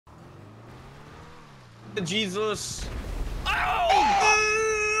Jesus.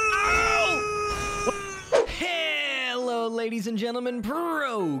 Hello, ladies and gentlemen,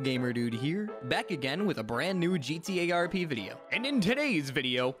 ProGamerDude here, back again with a brand new GTA RP video. And in today's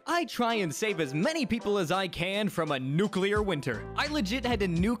video, I try and save as many people as I can from a nuclear winter. I legit had to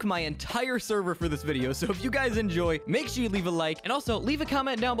nuke my entire server for this video, so if you guys enjoy, make sure you leave a like, and also leave a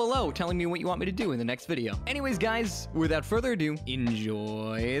comment down below telling me what you want me to do in the next video. Anyways, guys, without further ado,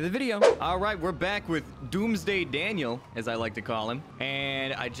 enjoy the video. All right, we're back with Doomsday Daniel, as I like to call him,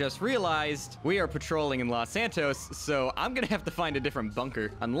 and I just realized we are patrolling in Los Santos, so I'm gonna have to find a different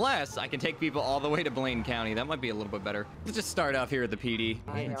bunker, unless I can take people all the way to Blaine County. That might be a little bit better. Let's just start off here at the PD.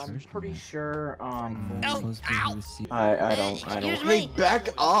 I'm pretty sure, I don't. Hey, back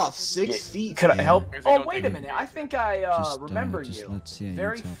off! 6 feet. Could I help? Oh, wait a minute. I think I remember you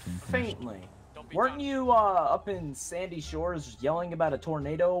very faintly. Weren't you up in Sandy Shores yelling about a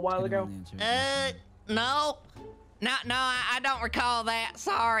tornado a while ago? No. No, I don't recall that.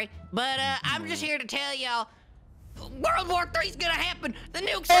 Sorry. But, I'm just here to tell y'all, World War III's gonna happen. The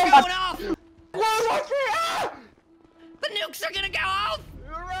nukes are going off. World War III! The nukes are gonna go off.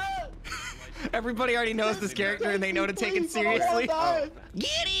 Everybody already knows this character and they know to take it seriously.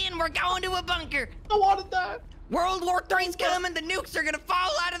 Get in. We're going to a bunker. I want to die. World War III's coming. The nukes are gonna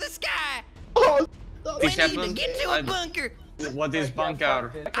fall out of the sky. Oh, We need to get to a bunker. What is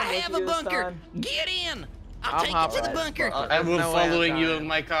bunker? I have a bunker. Get in. I'll take you to the bunker. I will following you in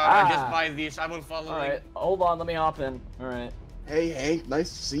my car. I just buy this. I will follow you. Alright, hold on. Let me hop in. Alright. Hey, Hank. Nice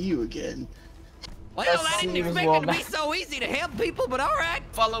to see you again. Well, I didn't expect it to be so easy to help people, but all right.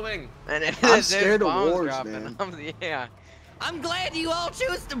 Following. And I'm scared of wars, man. Yeah. I'm glad you all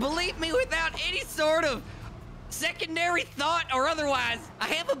choose to believe me without any sort of secondary thought or otherwise. I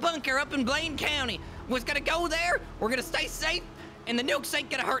have a bunker up in Blaine County. We're gonna go there. We're gonna stay safe. And the nukes ain't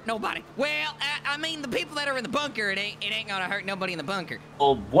gonna hurt nobody. Well, I mean, the people that are in the bunker, it ain't gonna hurt nobody in the bunker.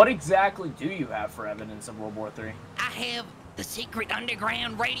 Well, what exactly do you have for evidence of World War III? I have the secret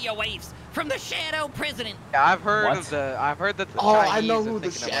underground radio waves from the Shadow President. Yeah, I've heard What? of the. I've heard that the Oh, Chinese I know are who the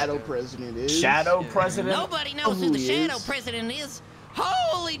thinking about Shadow it. President is. Shadow Yeah. President? Nobody knows who who the he Shadow is. President is.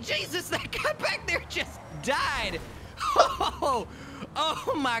 Holy Jesus, that guy back there just died.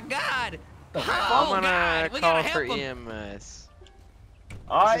 Oh my God. I'm Oh gonna God, we call gotta for help him. EMS.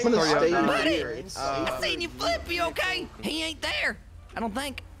 I'm gonna Sorry, stay buddy. here. It's I safer. seen you flip. You okay? He ain't there. I don't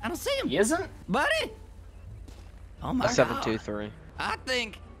see him. He isn't? Buddy. Oh my God. 723. I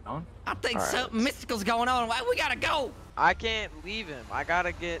think No? something Alright. mystical's going on. We gotta go. I can't leave him. I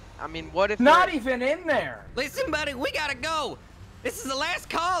gotta get. I mean, what if? Not they're- even in there. Listen, buddy, we gotta go. This is the last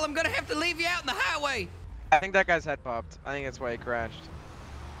call. I'm gonna have to leave you out in the highway. I think that guy's head popped. I think that's why he crashed.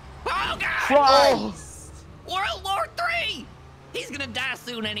 Oh God! Christ. World War III. He's gonna die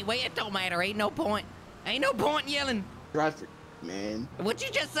soon anyway. It don't matter. Ain't no point. Ain't no point yelling. Drive for man. What'd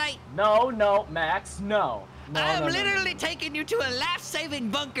you just say? No, Max, no. I'm literally taking you to a life-saving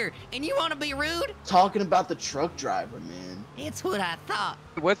bunker, and you want to be rude? Talking about the truck driver, man. It's what I thought.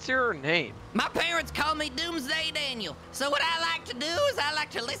 What's your name? My parents call me Doomsday Daniel. So what I like to do is I like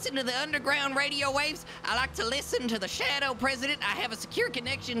to listen to the underground radio waves. I like to listen to the Shadow President. I have a secure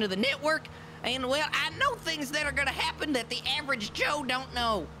connection to the network. And, well, I know things that are gonna happen that the average Joe don't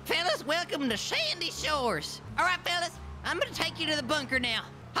know. Fellas, welcome to Sandy Shores. All right, fellas, I'm gonna take you to the bunker now.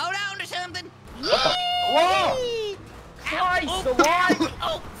 Hold on to something. Whoa! Yee! Christ Ow, alive!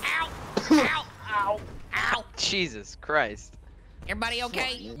 Oh, ow, ow, Ow. ow. Jesus Christ. Everybody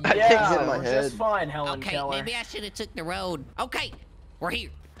okay? Man. I think Yeah, so. my we're head. just fine, Helen Okay, Keller. maybe I should have took the road. Okay, we're here.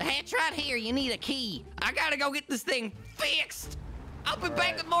 The hatch right here. You need a key. I gotta go get this thing fixed. I'll be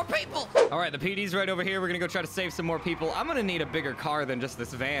back with more people. All right, the PD's right over here. We're gonna go try to save some more people. I'm gonna need a bigger car than just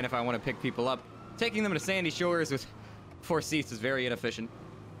this van if I want to pick people up. Taking them to Sandy Shores with 4 seats is very inefficient.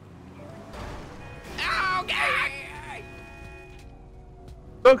 Oh, God.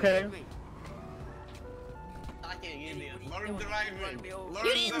 Okay. Learn driving.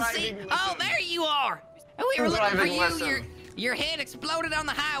 You didn't see. Oh, there you are. We were looking for you. Your head exploded on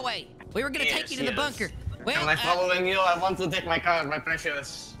the highway. We were gonna take you to the bunker. Well, Am I following you? I want to take my car, my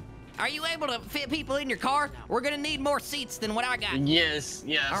precious. are you able to fit people in your car? We're gonna need more seats than what I got. Yes. All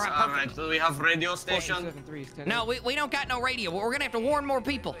right, All perfect. right. Do we have radio station? No, we don't got no radio. We're gonna have to warn more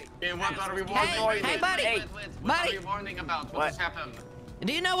people. Okay, what are we warning? Hey, buddy. What are Buddy. we warning about? What has happened?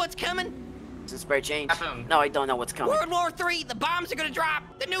 Do you know what's coming? Is it spray change? Happened. No, I don't know what's coming. World War III. The bombs are gonna drop.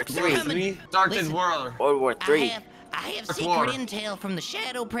 The nukes are coming. We started Listen. war. World War III. I have First secret war. intel from the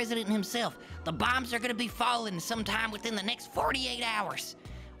Shadow President himself. The bombs are gonna be falling sometime within the next 48 hours.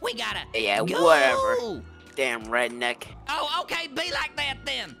 We gotta Yeah, go. whatever. Damn redneck. Oh, okay, be like that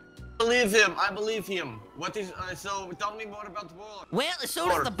then. Believe him. I believe him. What is so? Tell me more about the war. Well, as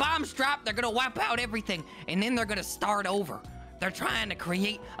soon as the bombs drop, they're gonna wipe out everything, and then they're gonna start over. They're trying to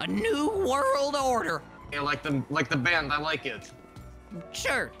create a new world order. Yeah, like the band. I like it.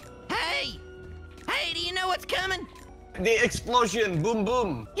 Sure. Hey, do you know what's coming? The explosion. Boom,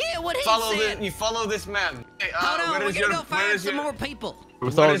 boom. Yeah, what he said. You follow this man. Hey, Hold on, we're gonna go find some more people.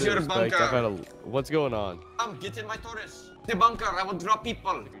 Where is your bunker? What's going on? Get in my Taurus. The bunker. I will drop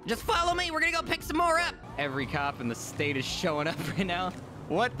people. Just follow me. We're gonna go pick some more up. Every cop in the state is showing up right now.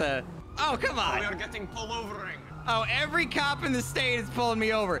 What the? Oh, come on. We are getting pullovering. Oh, every cop in the state is pulling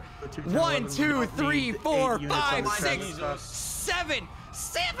me over. 1, 2, 3, 4, 5, 6, 7.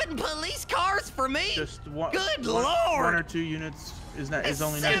 7 police cars for me? Just one. Good Lord. 1 or 2 units is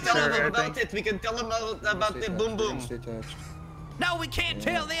only necessary. Tell them I about think. it. We can tell them about the boom boom. No, we can't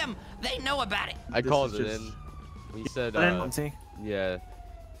tell them. They know about it. I called it in. He said, yeah.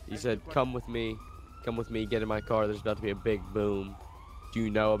 He said, come with me, get in my car. There's about to be a big boom. Do you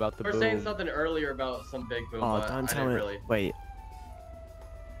know about the boom? We were saying something earlier about some big boom. Oh, don't tell me. Really... Wait.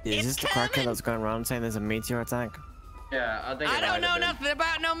 Is this the crackhead that's going around saying there's a meteor attack? Yeah, I think. I don't know nothing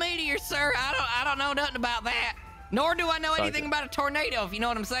about no meteor, sir. I don't know nothing about that. Nor do I know anything about a tornado, if you know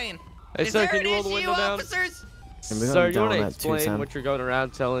what I'm saying. Hey, Is sir, there can an you roll the issue, window down? officers? Sir, you want to explain what you're going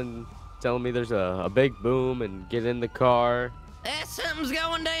around telling me there's a big boom and get in the car? Something's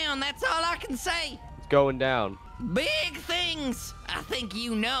going down. That's all I can say. It's going down. Big things. I think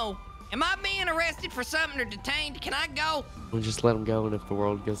you know. Am I being arrested for something or detained? Can I go? We'll just let him go, and if the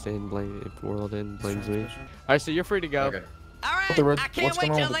world goes in, blames me. All right, so you're free to go. Okay. All right. I can't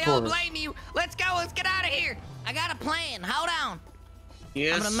wait till they all blame you. Let's go. Let's get out of here. I got a plan. Hold on.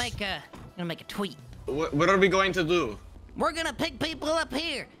 Yes. I'm gonna make a tweet. What are we going to do? We're gonna pick people up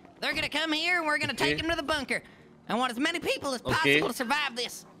here. They're gonna come here and we're gonna take them to the bunker. I want as many people as possible to survive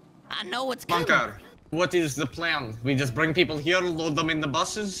this. I know it's coming. Bunker. What is the plan? We just bring people here, load them in the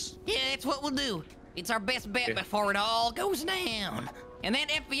buses? Yeah, it's what we'll do. It's our best bet before it all goes down. And that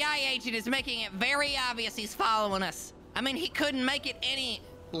FBI agent is making it very obvious he's following us. I mean, he couldn't make it any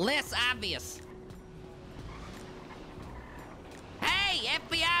less obvious. Hey,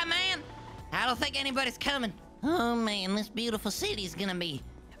 FBI man! I don't think anybody's coming. Oh man, this beautiful city's gonna be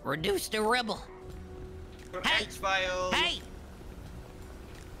reduced to rubble. Hey! Hey!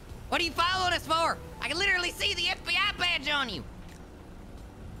 What are you following us for? I can literally see the FBI badge on you.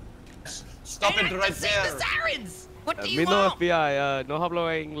 Stop it right see there. the sirens! What do you Me no want? FBI, no hablo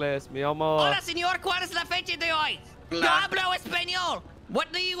inglés, mi amor. Hola, señor, ¿cuál es la fecha de hoy? No hablo español.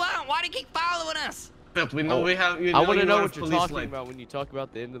 What do you want? Why do you keep following us? But we know we have. I want to know what you're talking about when you talk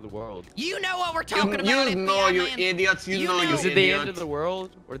about the end of the world. You know what we're talking about, You know, FBI you man. idiots. You know, you Is it the end of the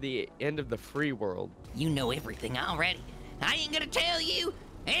world or the end of the free world? You know everything already. I ain't gonna tell you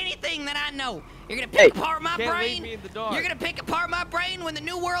anything that I know. You're gonna pick apart my Can't brain. leave me in the dark. You're gonna pick apart my brain when the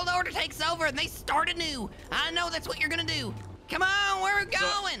new world order takes over and they start anew. I know that's what you're gonna do. Come on, where are we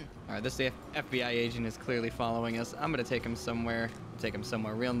going? All right, this FBI agent is clearly following us. I'm gonna take him somewhere. Take him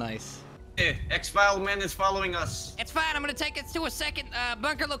somewhere real nice. Hey, X-File man is following us. It's fine. I'm gonna take us to a second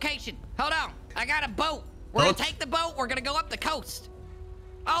bunker location. Hold on. I got a boat. We're gonna take the boat. We're gonna go up the coast.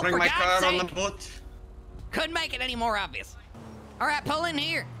 Oh, Bring for my God's car sake. on the boat. Couldn't make it any more obvious. All right, pull in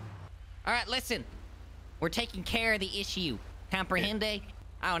here. All right, listen. We're taking care of the issue. Comprehende?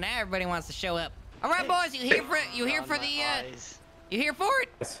 Oh, now everybody wants to show up. All right, boys, you here for it? You here for the? You here for it?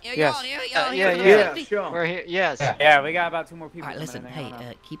 Yes. Y'all here for the safety? We're here. Yes. Yeah, we got about 2 more people. All right, listen. Hey,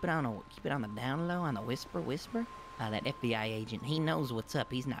 keep it on the down low, on the whisper. That FBI agent, he knows what's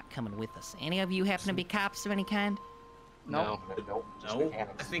up. He's not coming with us. Any of you happen to be cops of any kind? No.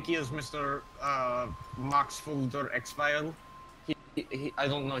 I think he is Mr. Max Fulder X-File. I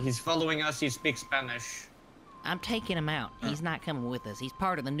don't know. He's following us. He speaks Spanish. I'm taking him out. He's not coming with us. He's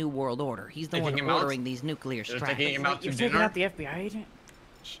part of the New World Order. He's the Taking one him out? ordering these nuclear You're strikes. taking him out to You're taking dinner? out the FBI agent?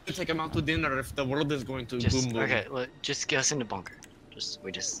 You take him out to dinner if the world is going to Just boom boom. okay. Look, just get us in the bunker.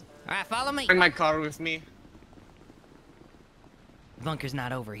 We just. All right, follow me. Bring my car with me. The bunker's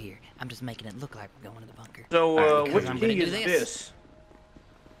not over here. I'm just making it look like we're going to the bunker. So, Because which I'm gonna key do is this. this?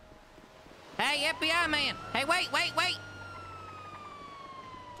 Hey, FBI man! Hey, wait!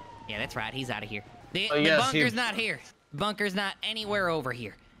 Yeah, that's right. He's out of here. The bunker's not here. Bunker's not anywhere over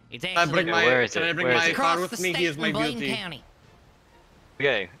here. It's actually Can I bring my car across with the me? He state is my in Blaine beauty. County.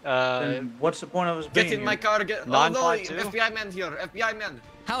 Okay. Then what's the point of us being Get in my here? car. Get. Oh no! FBI man here. FBI man.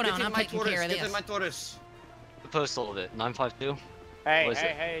 Hold Get on, in I'm my taking Taurus. care of Get in this. my Taurus. The postal of it. 952.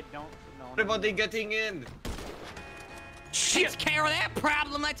 Hey, don't. No, Everybody getting in. Takes care of that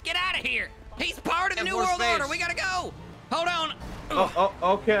problem. Let's get out of here. He's part of the Get New more World space. Order. We gotta go. Hold on.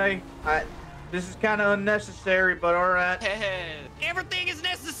 Okay. This is kind of unnecessary, but all right. Everything is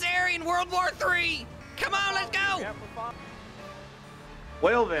necessary in World War III. Come on, let's go.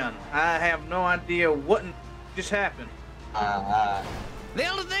 Well then, I have no idea what just happened. The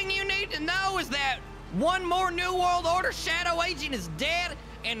only thing you need to know is that one more New World Order shadow agent is dead,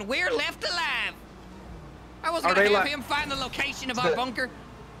 and we're left alive. I was gonna have him find the location of our bunker.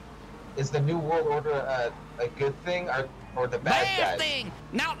 Is the New World Order a good thing or the bad guys? thing.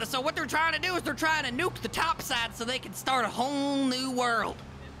 No, so what they're trying to do is they're trying to nuke the top side so they can start a whole new world.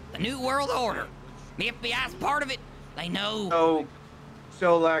 The New World Order. The FBI's part of it. They know.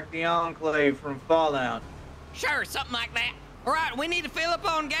 So like the Enclave from Fallout. Sure, something like that. All right, we need to fill up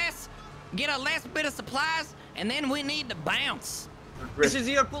on gas, get a last bit of supplies, and then we need to bounce. Police is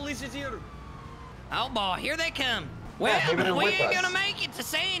here, police is here. Oh boy, here they come. Well, we ain't gonna make it to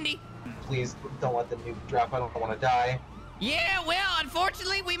Sandy. Please don't let the nuke drop. I don't want to die. Yeah, well,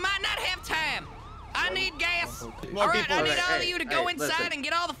 unfortunately, we might not have time. I need gas. All right, I need all of you to go inside and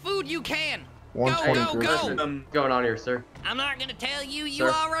get all the food you can. Go. What's going on here, sir? I'm not gonna tell you. You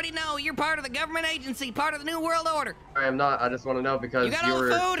already know. You're part of the government agency, part of the New World Order. I am not. I just want to know because you were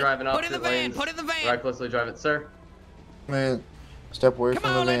driving opposite lanes. Put it in the van. Recklessly driving, sir. Man, step away from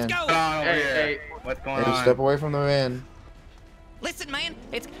the van. Come on, let's go. Hey, what's going on? Step away from the van. Listen, man,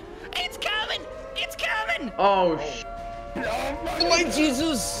 it's coming. It's coming. Oh, Oh my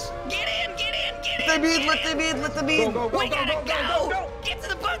Jesus! Get in. Let them in. We gotta go. Get to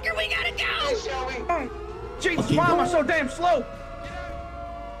the bunker. We gotta go. Jesus, why am I so damn slow?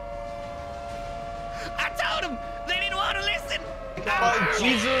 I told them. They didn't want to listen. Oh,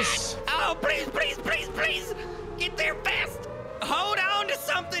 Jesus. Oh, please. Get there fast. Hold on to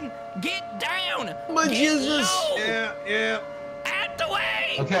something. Get down. My Jesus. Low. Yeah. Out the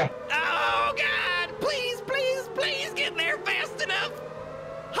way. Okay. Oh, God. Please get there fast enough.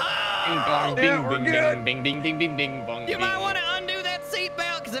 Oh. Bing, bong. You might want to undo that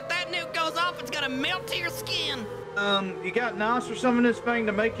seatbelt, because if that nuke goes off, it's going to melt to your skin. You got NOS or some of this thing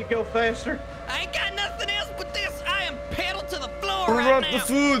to make you go faster? I ain't got nothing else but this. I am pedal to the floor Throw right out now.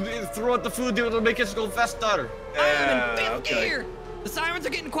 Throw out the food, it'll make us go faster. I am in fifth gear. The sirens are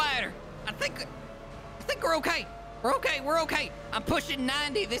getting quieter. I think we're okay. We're okay. I'm pushing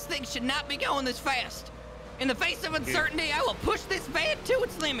 90. This thing should not be going this fast. In the face of uncertainty, I will push this van to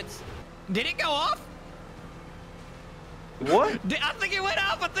its limits. Did it go off? What? I think it went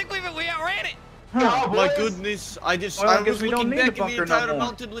off. I think we outran it. Oh my goodness! I was looking back and the entire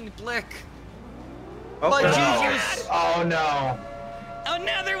mountain went black. My Jesus! Oh no!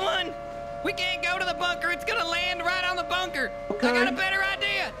 Another one! We can't go to the bunker. It's gonna land right on the bunker. Okay. I got a better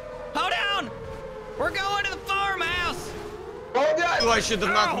idea. Hold on. We're going to the farmhouse. Oh God! I should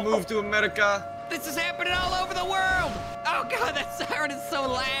have not moved to America. This is happening all over the world. Oh God, that siren is so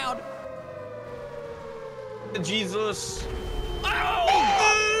loud. Jesus!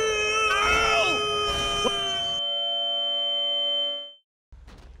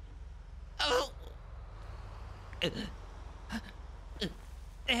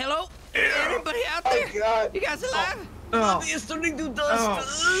 Hello? Anybody out there? Oh God! You guys alive? Bobby is turning to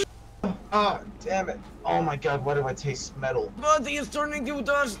dust! Oh, damn it. Oh my God, why do I taste metal? Body is turning to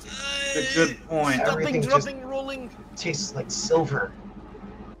dust! That's a good point. Stopping, dropping, rolling. Tastes like silver.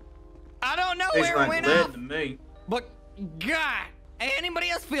 I don't know Tastes where like it went lead off, to me. but God, anybody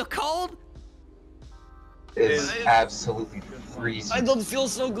else feel cold? It's absolutely freezing. I don't feel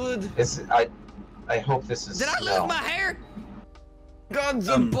so good. I hope this is Did I lose my hair? God's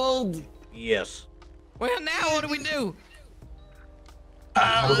bald. Yes. Well, now what do we do?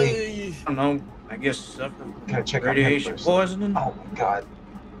 I don't know. I guess suffer Can I check radiation poisoning. Oh my God.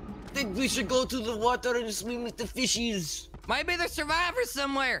 I think we should go to the water and swim with the fishies. Maybe there's survivors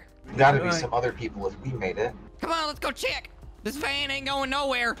somewhere. Gotta be some other people if we made it. Come on, let's go check. This van ain't going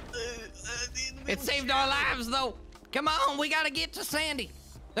nowhere. It saved our lives, though. Come on, we gotta get to Sandy.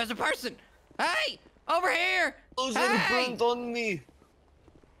 There's a person. Hey, over here. Those are burnt on me.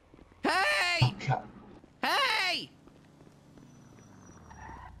 Hey. Oh God. Hey.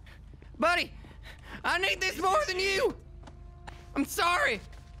 Buddy, I need this more than you. I'm sorry.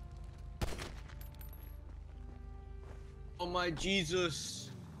 Oh my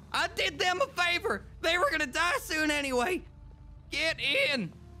Jesus. I did them a favor. They were gonna die soon anyway. Get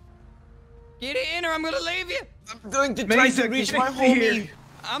in. Get in or I'm gonna leave you. I'm going to try to reach my homie.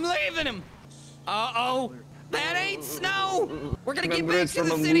 I'm leaving him. Uh-oh. That ain't snow. We're gonna get back to the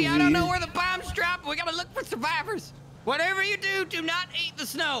from a city. I don't movie. know where the bombs dropped. We gotta look for survivors. Whatever you do, do not eat the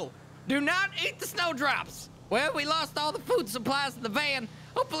snow. Do not eat the snowdrops. Well, we lost all the food supplies in the van.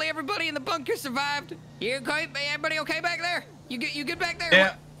 Hopefully everybody in the bunker survived. You okay? Everybody okay back there? You good back there?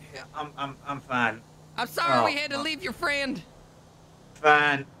 Yeah, I'm fine. I'm sorry we had to leave your friend.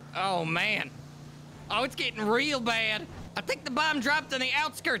 Fine. Oh, man. Oh, it's getting real bad. I think the bomb dropped on the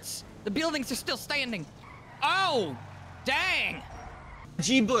outskirts. The buildings are still standing. Oh, dang.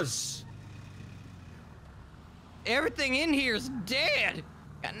 Jeebus. Everything in here is dead.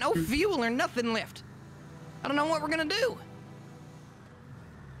 Got no fuel or nothing left. I don't know what we're gonna do.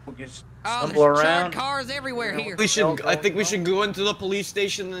 We'll just Oh, stumble there's around. charred cars everywhere here. I think we should go into the police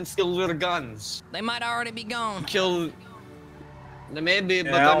station and steal their guns. They might already be gone. Kill. Maybe, Yeah,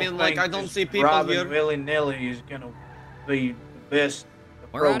 but I mean, like, I don't see people robbing here. willy-nilly is gonna be the best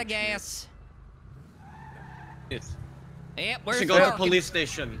We're out of approach. gas. Yes. Yep, We where's should go to the parking? police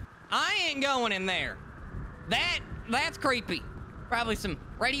station. I ain't going in there. That's creepy. Probably some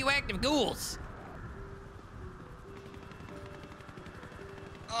radioactive ghouls.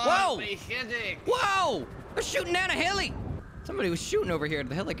 Oh, Whoa! my headache. Whoa! They're shooting down a heli. Somebody was shooting over here at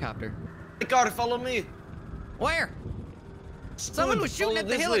the helicopter. Hey, car, follow me. Where? Someone was shooting at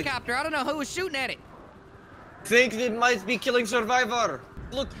the this way. helicopter. I don't know who was shooting at it. Think it might be killing Survivor.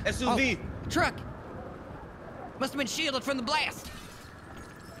 Look, SUV. Oh, truck. Must have been shielded from the blast.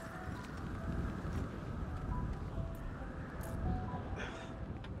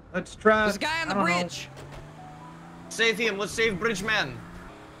 Let's try. There's a guy on the I don't know. bridge. Save him. Let's save Bridgeman.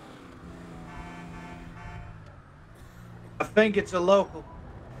 I think it's a local.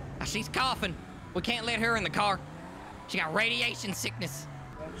 She's coughing. We can't let her in the car. She got radiation sickness.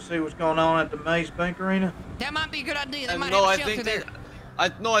 Want to see what's going on at the Maze Bank Arena? That might be a good idea. They might No, I have a shelter think there. I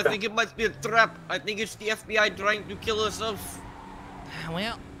think it might be a trap. I think it's the FBI trying to kill us off.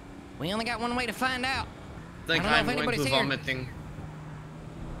 Well, we only got one way to find out. I think I don't know I'm if going anybody's to here. vomiting.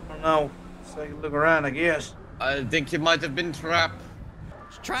 I don't know. Let's take a look around, I guess. I think it might have been trapped.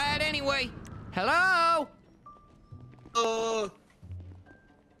 Let's try it anyway. Hello? Oh.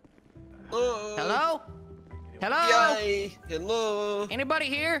 Hello? Hello? Yay. Hello. Anybody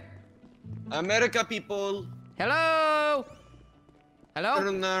here? America people. Hello? Hello?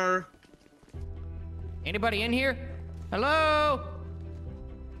 Turner. Anybody in here? Hello?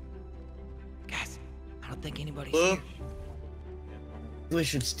 Guys, I don't think anybody's here. We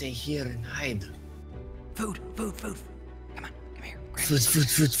should stay here and hide. Food. Come on, come here.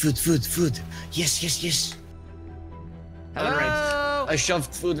 Food. Yes. Hello? Alright. I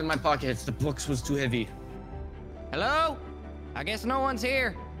shoved food in my pockets. The box was too heavy. Hello? I guess no one's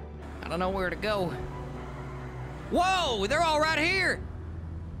here. I don't know where to go. Whoa, they're all right here.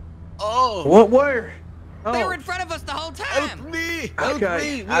 Oh. What? Where? They Oh. were in front of us the whole time. Help me!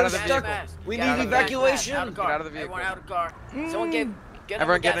 Okay. Out of the stuck. vehicle. We Get need out of the evacuation. Out of the car. Get out of the vehicle. Everyone out of the car. Someone get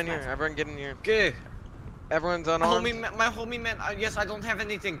Everyone get gas in here. mask. Everyone get in here. Okay. Everyone's My unarmed. homie man. Yes, I don't have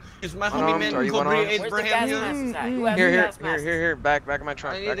anything. Is my Unarmed? homie man Are you Cobra unarmed? Where's the Abraham gas here? masks at? Who has Here, the here, gas here, masks? here. Back of my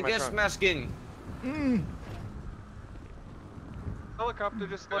trunk. I Back need of a my gas trunk. mask in. Helicopter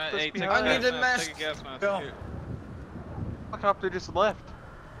just left us I behind. need a mask. Take a gas mask. Go. Here. Helicopter just left.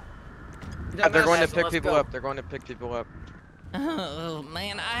 They're going to So pick let's people go. up. They're going to pick people up. Oh,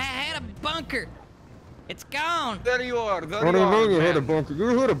 man, I had a bunker. It's gone. There you are. There What do you mean you man. had a bunker?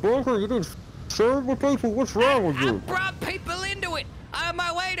 You had a bunker? You didn't serve with people? What's wrong with I you? brought people into it. On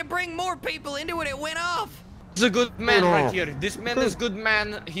my way to bring more people into it, it went off. He's a good man Hold right on. here. This man is good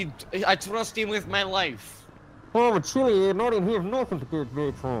man. I trust him with my life. I'm a chili and I didn't have nothing to get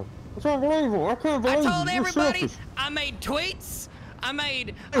back from. It's unbelievable. I can't I believe told you. You're everybody. selfish. I made tweets. I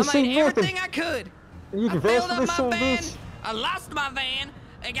made Hey, see, nothing. everything I could. You I can filled vouch for up this my son of a van. bitch. I lost my van.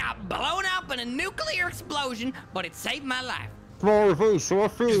 It got blown up in a nuclear explosion, but it saved my life. Small RV, so I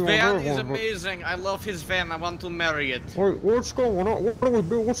feel His you on van that is one, but- amazing. I love his van. I want to marry it. Wait, what's going on? What do we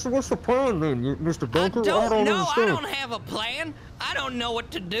do? What's the plan then, Mr. Bunker? I don't know. I understand. don't have a plan. I don't know what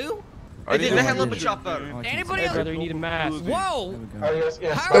to do. I did a hell of a chopper. Anybody else? Brother, you need a mask. Whoa! Oh, yes,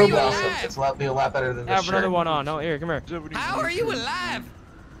 yes. How are you It's alive? be a lot better than this Have another shirt. one on. Oh, here, come here. How are you alive?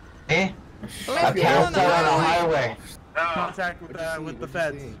 Eh? Let's I'm get on the outside on the highway. highway. Contact with the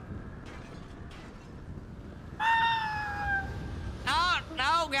feds. Oh,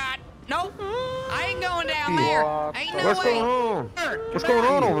 no, God. Nope. I ain't going down there. Ain't no What's way. going on? What's going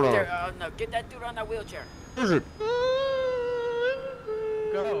on over there? No, get that dude on that wheelchair. What is it?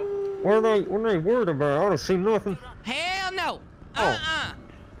 Go. What are they worried about? I don't see nothing. Hell no. Oh.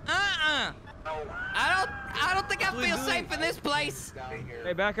 I don't think I feel safe in this place.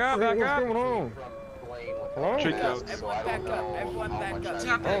 Hey, back up, Hey, back what's up. going on? Hello? Everyone back up. Everyone back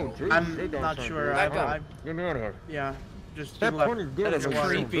up. Oh, geez. I'm not sure. Back up. Get me out of here. Yeah. Just That left. funny good. That is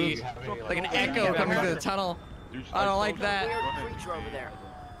creepy. Like an echo coming through the tunnel. I don't like that. Weird creature over there.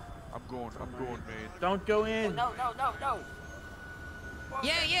 I'm going, man. Don't go in. No.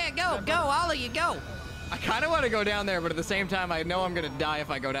 Yeah, go, all of you, go. I kind of want to go down there, but at the same time, I know I'm gonna die if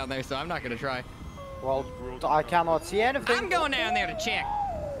I go down there, so I'm not gonna try. Well, I cannot see anything. I'm going down there to check.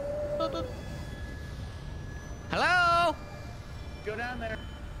 Hello? Go down there.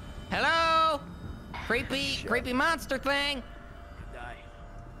 Hello? Creepy monster thing.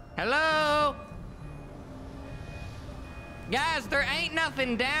 Hello? Guys, there ain't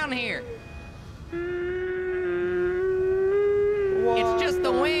nothing down here. It's just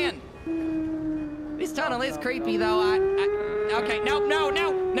the wind. This tunnel is creepy though. Okay, nope.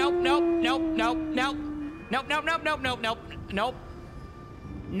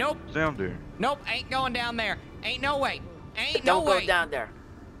 Down there. Nope, ain't going down there. Ain't no way. Don't go down there.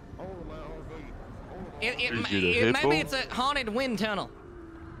 Maybe it's a haunted wind tunnel.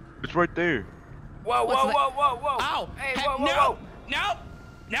 It's right there. Whoa. Oh, Hey, hey, whoa.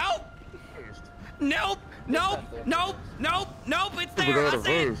 Nope, it's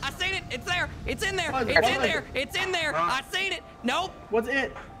there. I seen it. It's there. It's in there. I seen it. Nope. What's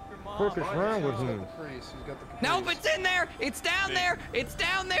it? What's wrong with him? Nope, it's in there. It's down there.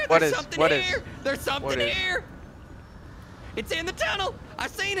 What There's is- something what is- here. There's something what is? here. It's in the tunnel. I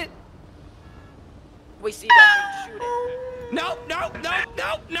seen it. We see that thing, shoot it.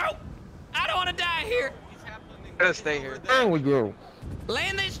 Nope. I don't want to die here. Gotta stay here. Down we go.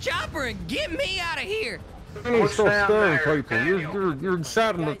 Land this chopper and get me out of here. You ain't so scaring people. You're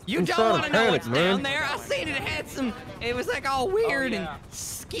inside of You don't inside want of to know panic, what's man. down there. I seen it had some. It was like all weird and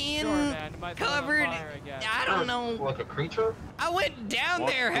skin covered. I don't know. Like a creature? I went down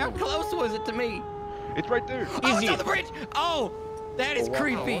there. How close was it to me? It's right there. Oh, it's on the bridge. Oh, that is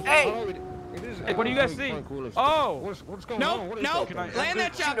creepy. Hey, Hey, what do you guys see? Oh! What's going on? What is Nope. that? Land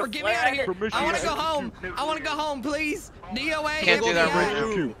that chopper. Get me out of here. I want to go home. I want to go home, please. DOA. Can't do that,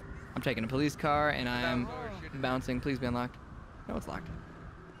 FBI. Rich. I'm taking a police car and I am bouncing. Please be unlocked. No, it's locked.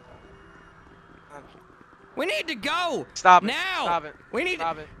 We need to go. Stop it. Now. Stop it. We need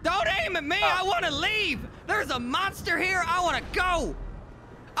Stop to. it. Don't aim at me. I want to leave. There's a monster here. I want to go.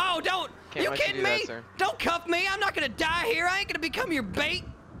 Oh, don't. Can't You let you kidding do me? that, sir. Don't cuff me. I'm not gonna die here. I ain't gonna become your bait.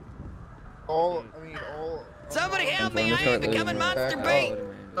 Somebody help me. I ain't becoming monster bait.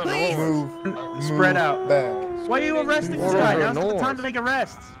 Please. Move. Spread out. Why are you arresting this guy? Now's not the time to make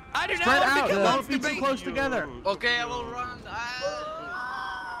arrests. I do not Spread want to out. become Don't monster be too bait. close together. Okay, I will run.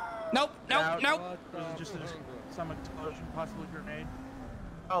 Nope. There's just some explosion, possibly grenade.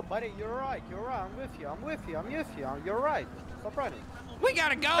 Oh, buddy, you're right. I'm with you. You're right. Stop running. We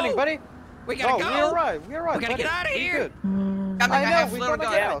gotta go. Running, buddy. We gotta go. We're right. We gotta buddy. get out of We here. good. I know. We flare don't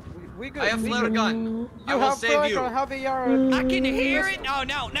gun. get out. We good. I have flare gun. You I will have save flare you. gun. Have a I can hear it. Oh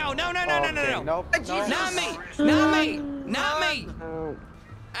no. Okay, nope. Not me.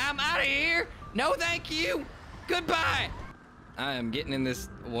 I'm out of here. No, thank you. Goodbye. I am getting in this,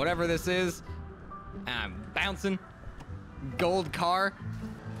 whatever this is. I'm bouncing. Gold car.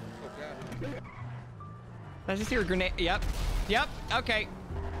 I just hear a grenade. Yep. Okay.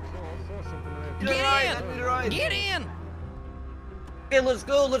 Get in. Okay, let's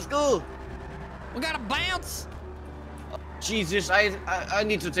go. We gotta bounce. Jesus, I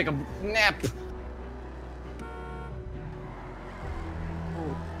need to take a nap.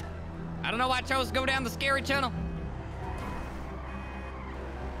 I don't know why I chose to go down the scary tunnel.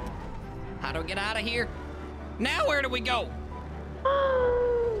 How do we get out of here? Now where do we go?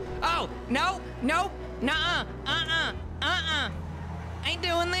 Oh, no. Nuh-uh. Ain't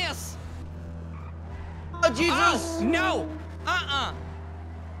doing this. Oh, Jesus. Oh, no.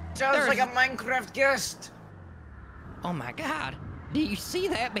 Sounds There's- like a Minecraft guest. Oh my God. Do you see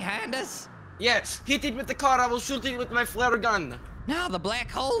that behind us? Yes, hit it with the car. I will shoot it with my flare gun. No, the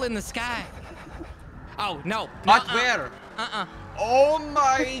black hole in the sky. Oh, no. Not Nuh-uh. where? Oh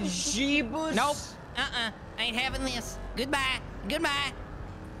my jeebus. Nope. Ain't having this. Goodbye.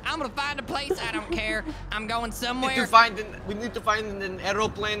 I'm gonna find a place. I don't care. I'm going somewhere. We need to find an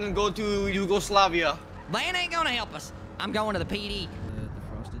aeroplane and go to Yugoslavia. Land ain't gonna help us. I'm going to the PD. The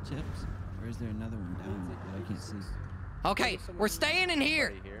frosted tips? Or is there another one down there that I can't see? Okay, we're staying in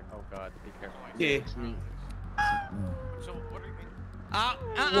here. Oh God, be careful. Yeah. So what do you mean?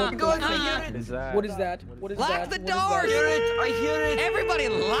 What is that? Lock the doors. I hear it. Everybody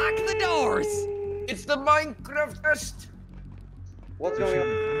lock the doors. It's the Minecraft guest. What's going on?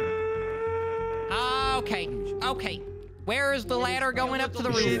 Okay. Where is the ladder going up to the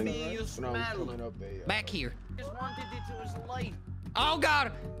roof? You smell. Back here. Just wanted it to his life. Oh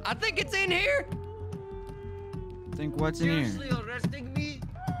God, I think it's in here. Think what's in here? Seriously arresting me?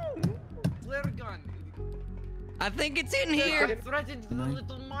 Flare gun. I think it's in here. I threatened the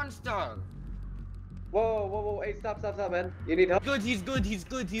little monster. Whoa, whoa, whoa, hey, stop, man. You need help? He's good. He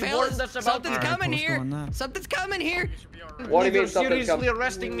Fellas, warned us about something's coming here. Something's coming here. What do you mean They're something's seriously coming?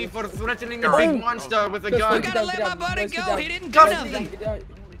 arresting me for threatening a big monster with a gun. We gotta let my buddy go. He didn't do Come nothing.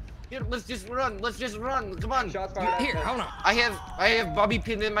 Here, let's just run. Come on. Here, hold on. I have bobby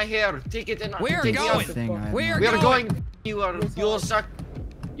pin in my hair. Take it and we're take going. it off. We're going. You'll suck.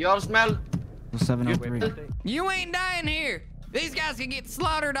 You'll smell. 703. You ain't dying here. These guys can get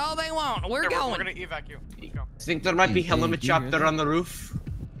slaughtered all they want. We're going. We're gonna evac you. Let's go. I think there might be hell of a chopper on the roof.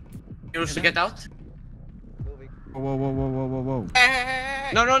 You want to get out? Whoa.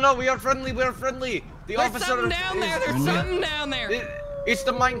 No, we are friendly. The There's officer something down there. There's something down there. It's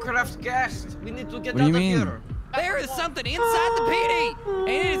the Minecraft ghast. We need to get What do out you of mean? here. There is something inside the PD, and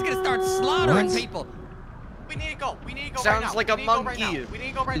it is gonna start slaughtering What? people. We need to go. We need to go Sounds right now. like a We need to go monkey. right now. We need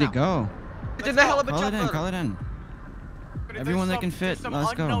to go right Where'd it now. go? It's in the hell of a chopper. Call it in. But Everyone there's that can fit, some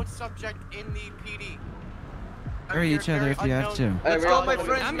let's go. unknown subject in the PD. Bury each other if you have to. Let's go, my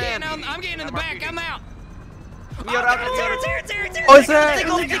friend. I'm getting in the back. I'm out. We are out of here. It's here. Oh, it's there.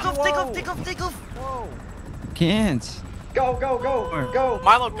 Take off. Can't. Go.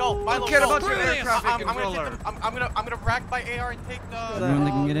 Milo, go. Milo, Don't care go. about your air traffic I'm gonna controller. take them. I'm gonna rack my AR and take the. Everyone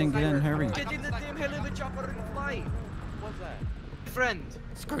that can get in, hurry. Get in the damn hell of a chopper and fly. What's that? Friend.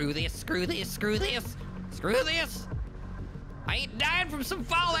 Screw this. I ain't dying from some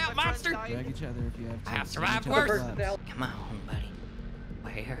fallout monster. Drag each other if you have to. I've survived Each other's worse. laps. Come on, buddy.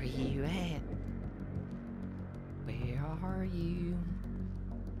 Where are you at? Where are you?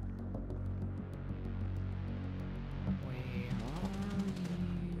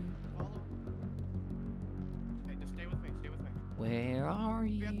 Okay, just stay with me. Where are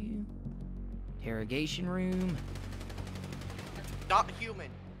you? Interrogation room. Not human.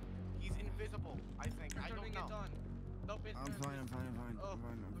 He's invisible, I think. I don't know. I'm fine.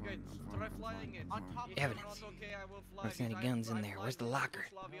 Okay, try flying it. On top of Evidence. There's any guns in there. Where's the locker?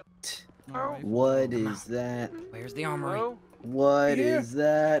 What is that? Where's the armory? What is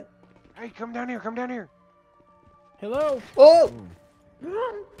that? Hey, come down here. Hello? Oh! For all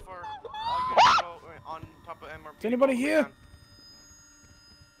you to go on top of MRP. Is anybody here?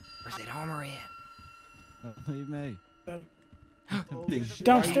 Where's that armory at? Leave me.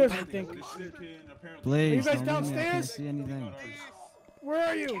 Downstairs, I think. Please. Are you guys don't leave me, I can't downstairs? see anything. Where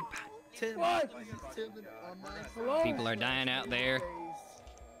are you? What? Hello? People are dying out there.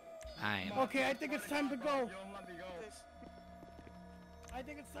 I am. Okay, I think it's time to go.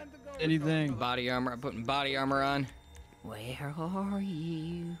 Anything. Body armor. I'm putting body armor on. Where are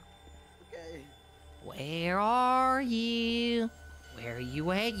you? Where are you? Where are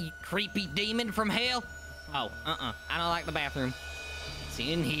you at, you creepy demon from hell? Oh, I don't like the bathroom. It's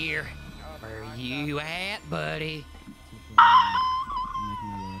in here. Where are you at, buddy?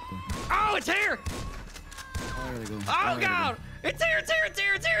 Oh, it's here! Oh, God! It's here!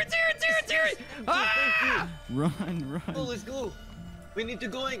 Ah! Run. Let's go. We need to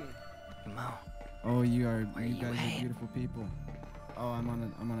go in. Come on. Oh, you guys you are at? beautiful people. Oh, I'm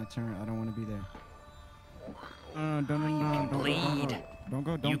on a turn. I don't want to be there. Don't Bleed. Don't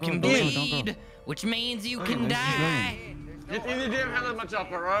go. You can bleed, which means you can die. Get in the damn hell of my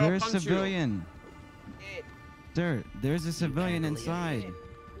chopper, or I'll There's punch civilian. Sir, there's a civilian inside.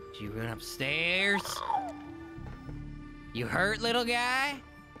 Did you run upstairs? You hurt, little guy?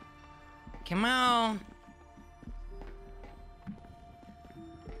 Come on.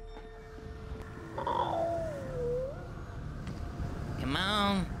 Come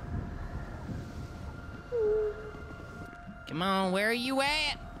on. Come on, where are you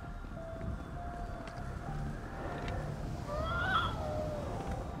at?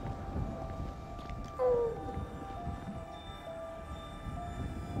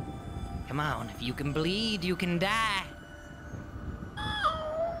 Come on, if you can bleed, you can die.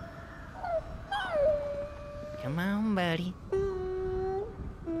 Come on, buddy.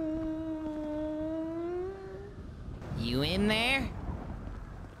 You in there?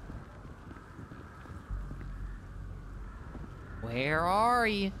 Where are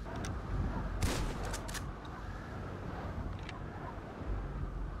you?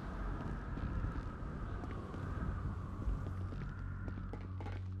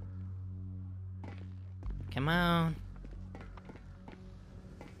 Come on.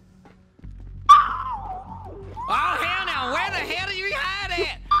 Oh, hell no! Where the hell do you hide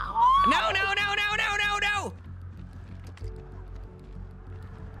at? No!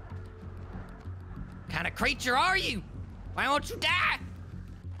 What kind of creature are you? Why won't you die?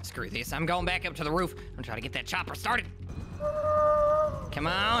 Screw this, I'm going back up to the roof. I'm trying to get that chopper started. Come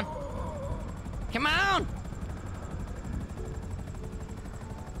on. Come on.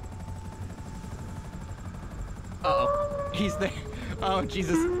 He's there. Oh,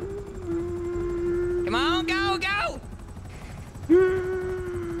 Jesus. Come on, go, go!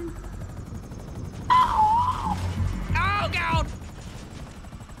 Oh, God!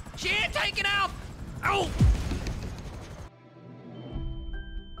 Shit, take it off! Oh!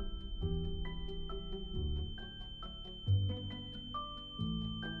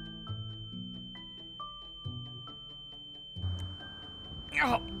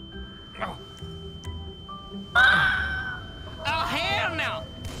 Oh! Oh! Oh, hell no!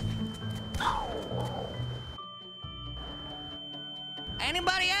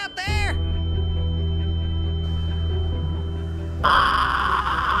 Anybody out there? Oh!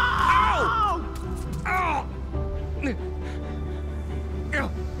 Oh!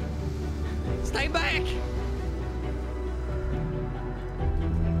 Stay back!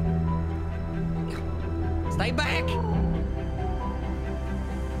 Stay back!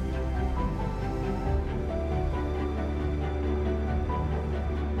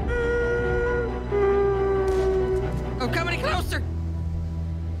 Oh, come any closer!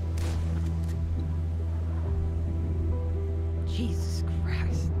 Jesus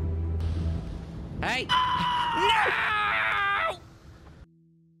Christ. Hey! No!